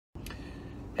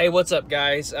Hey, what's up,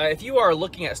 guys? If you are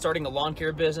looking at starting a lawn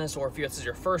care business, or if this is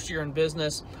your first year in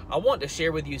business, I want to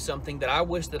share with you something that I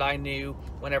wish that I knew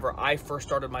whenever I first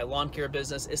started my lawn care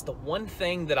business. It's the one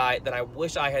thing that I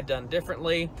wish I had done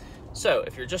differently. So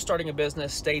if you're just starting a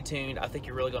business, stay tuned. I think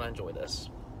you're really going to enjoy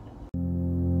this.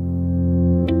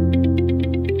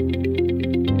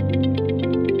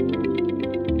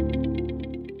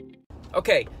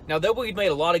 Okay, now though we've made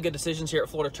a lot of good decisions here at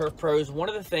Florida Turf Pros, one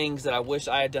of the things that I wish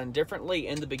I had done differently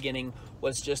in the beginning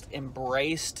was just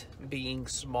embraced being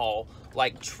small.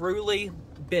 Like truly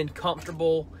been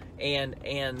comfortable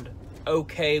and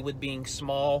okay with being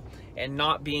small and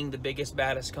not being the biggest,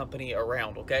 baddest company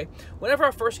around, okay? Whenever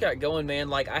I first got going, man,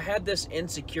 like I had this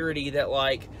insecurity that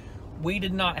like we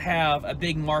did not have a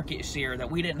big market share, that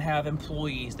we didn't have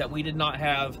employees, that we did not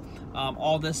have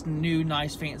all this new,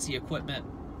 nice, fancy equipment.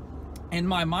 And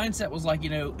my mindset was like, you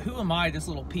know, who am I, this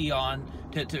little peon,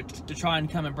 to try and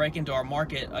come and break into our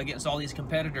market against all these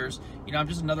competitors? You know, I'm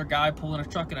just another guy pulling a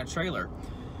truck and a trailer.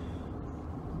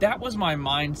 That was my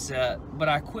mindset, but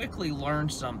I quickly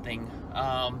learned something,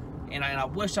 and I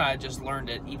wish I had just learned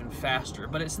it even faster,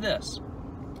 but it's this.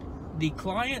 The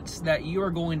clients that you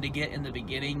are going to get in the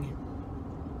beginning,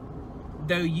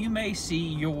 though you may see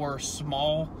your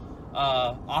small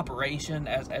operation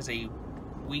as a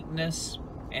weakness,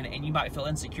 and you might feel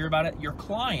insecure about it, your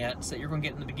clients that you're going to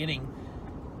get in the beginning,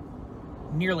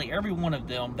 nearly every one of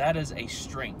them, that is a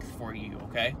strength for you,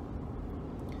 okay?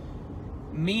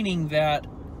 Meaning that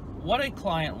what a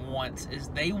client wants is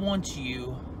they want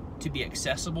you to be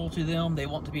accessible to them. They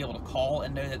want to be able to call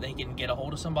and know that they can get a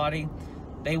hold of somebody.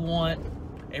 They want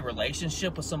a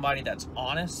relationship with somebody that's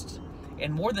honest.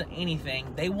 And more than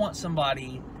anything, they want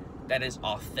somebody that is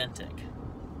authentic.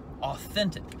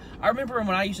 Authentic. I remember when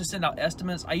I used to send out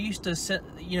estimates, I used to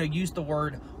use the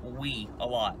word we a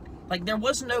lot. Like there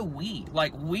was no we.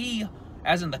 Like we,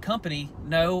 as in the company,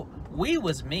 no, we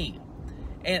was me.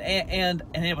 And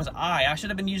it was I. I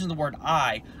should have been using the word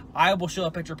I. I will show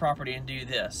up at your property and do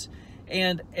this.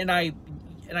 And I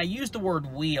use the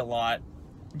word we a lot,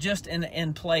 just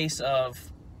in place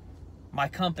of my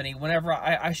company. Whenever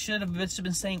I should have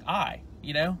been saying I,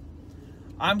 you know.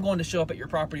 I'm going to show up at your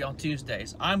property on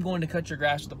Tuesdays. I'm going to cut your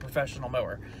grass with a professional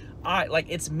mower.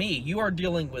 It's me. You are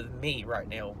dealing with me right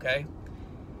now, okay?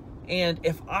 And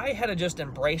if I had just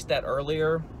embraced that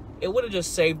earlier, it would have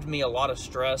just saved me a lot of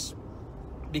stress,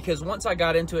 because once I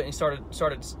got into it and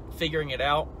started figuring it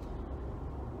out,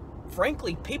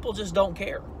 frankly, people just don't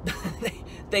care.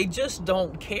 They just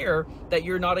don't care that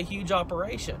you're not a huge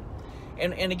operation.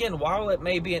 And again, while it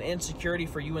may be an insecurity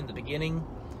for you in the beginning,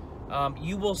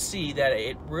 you will see that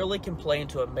it really can play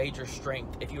into a major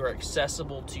strength if you are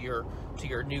accessible to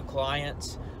your new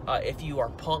clients, if you are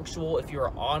punctual, if you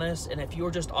are honest, and if you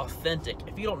are just authentic.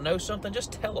 If you don't know something,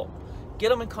 just tell them. Get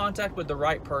them in contact with the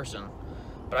right person.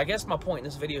 But I guess my point in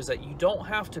this video is that you don't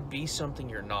have to be something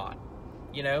you're not,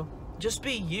 you know? Just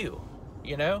be you,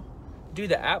 you know? Do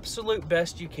the absolute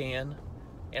best you can.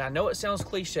 And I know it sounds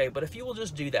cliche, but if you will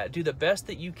just do that, do the best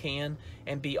that you can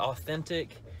and be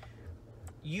authentic,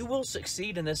 you will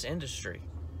succeed in this industry.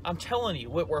 I'm telling you,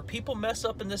 where people mess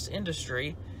up in this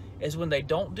industry is when they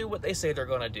don't do what they say they're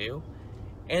going to do,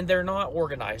 and they're not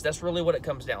organized. That's really what it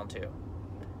comes down to.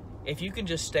 If you can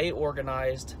just stay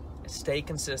organized, stay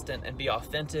consistent, and be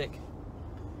authentic,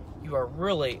 you are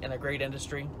really in a great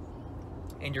industry,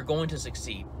 and you're going to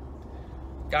succeed.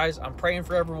 Guys, I'm praying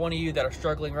for every one of you that are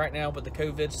struggling right now with the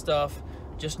COVID stuff.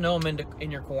 Just know I'm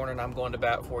in your corner, and I'm going to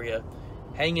bat for you.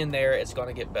 Hang in there. It's going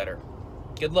to get better.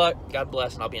 Good luck, God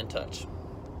bless, and I'll be in touch.